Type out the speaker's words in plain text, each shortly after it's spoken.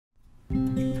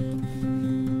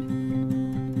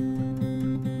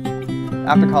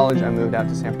After college, I moved out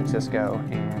to San Francisco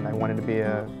and I wanted to be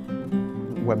a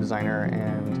web designer.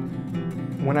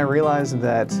 And when I realized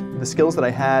that the skills that I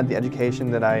had, the education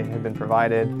that I had been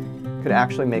provided, could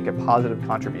actually make a positive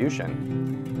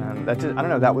contribution, I don't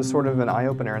know, that was sort of an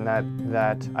eye-opener, and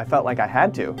that I felt like I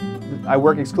had to. I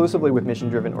work exclusively with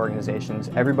mission-driven organizations.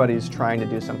 Everybody's trying to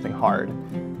do something hard,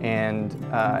 and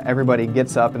everybody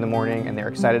gets up in the morning and they're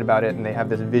excited about it, and they have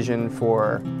this vision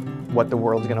for what the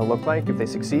world's going to look like if they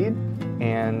succeed.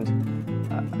 And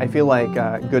I feel like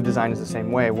good design is the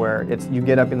same way, where you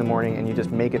get up in the morning and you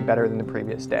just make it better than the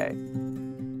previous day.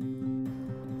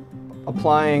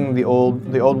 Applying the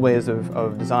old ways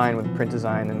of design with print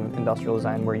design and industrial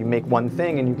design, where you make one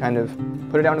thing and you kind of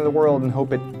put it out into the world and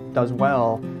hope it does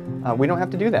well, we don't have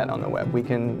to do that on the web. We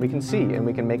can see and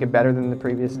we can make it better than the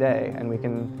previous day, and we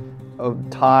can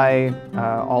tie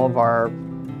all of our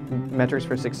metrics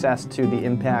for success to the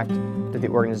impact that the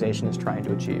organization is trying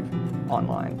to achieve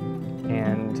online.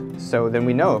 And so then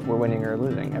we know if we're winning or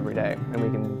losing every day, and we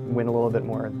can win a little bit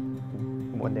more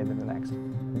one day than the next.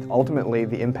 Ultimately,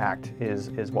 the impact is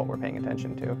what we're paying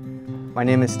attention to. My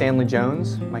name is Stanley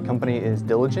Jones. My company is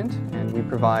Diligent, and we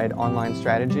provide online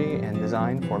strategy and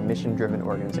design for mission-driven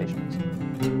organizations.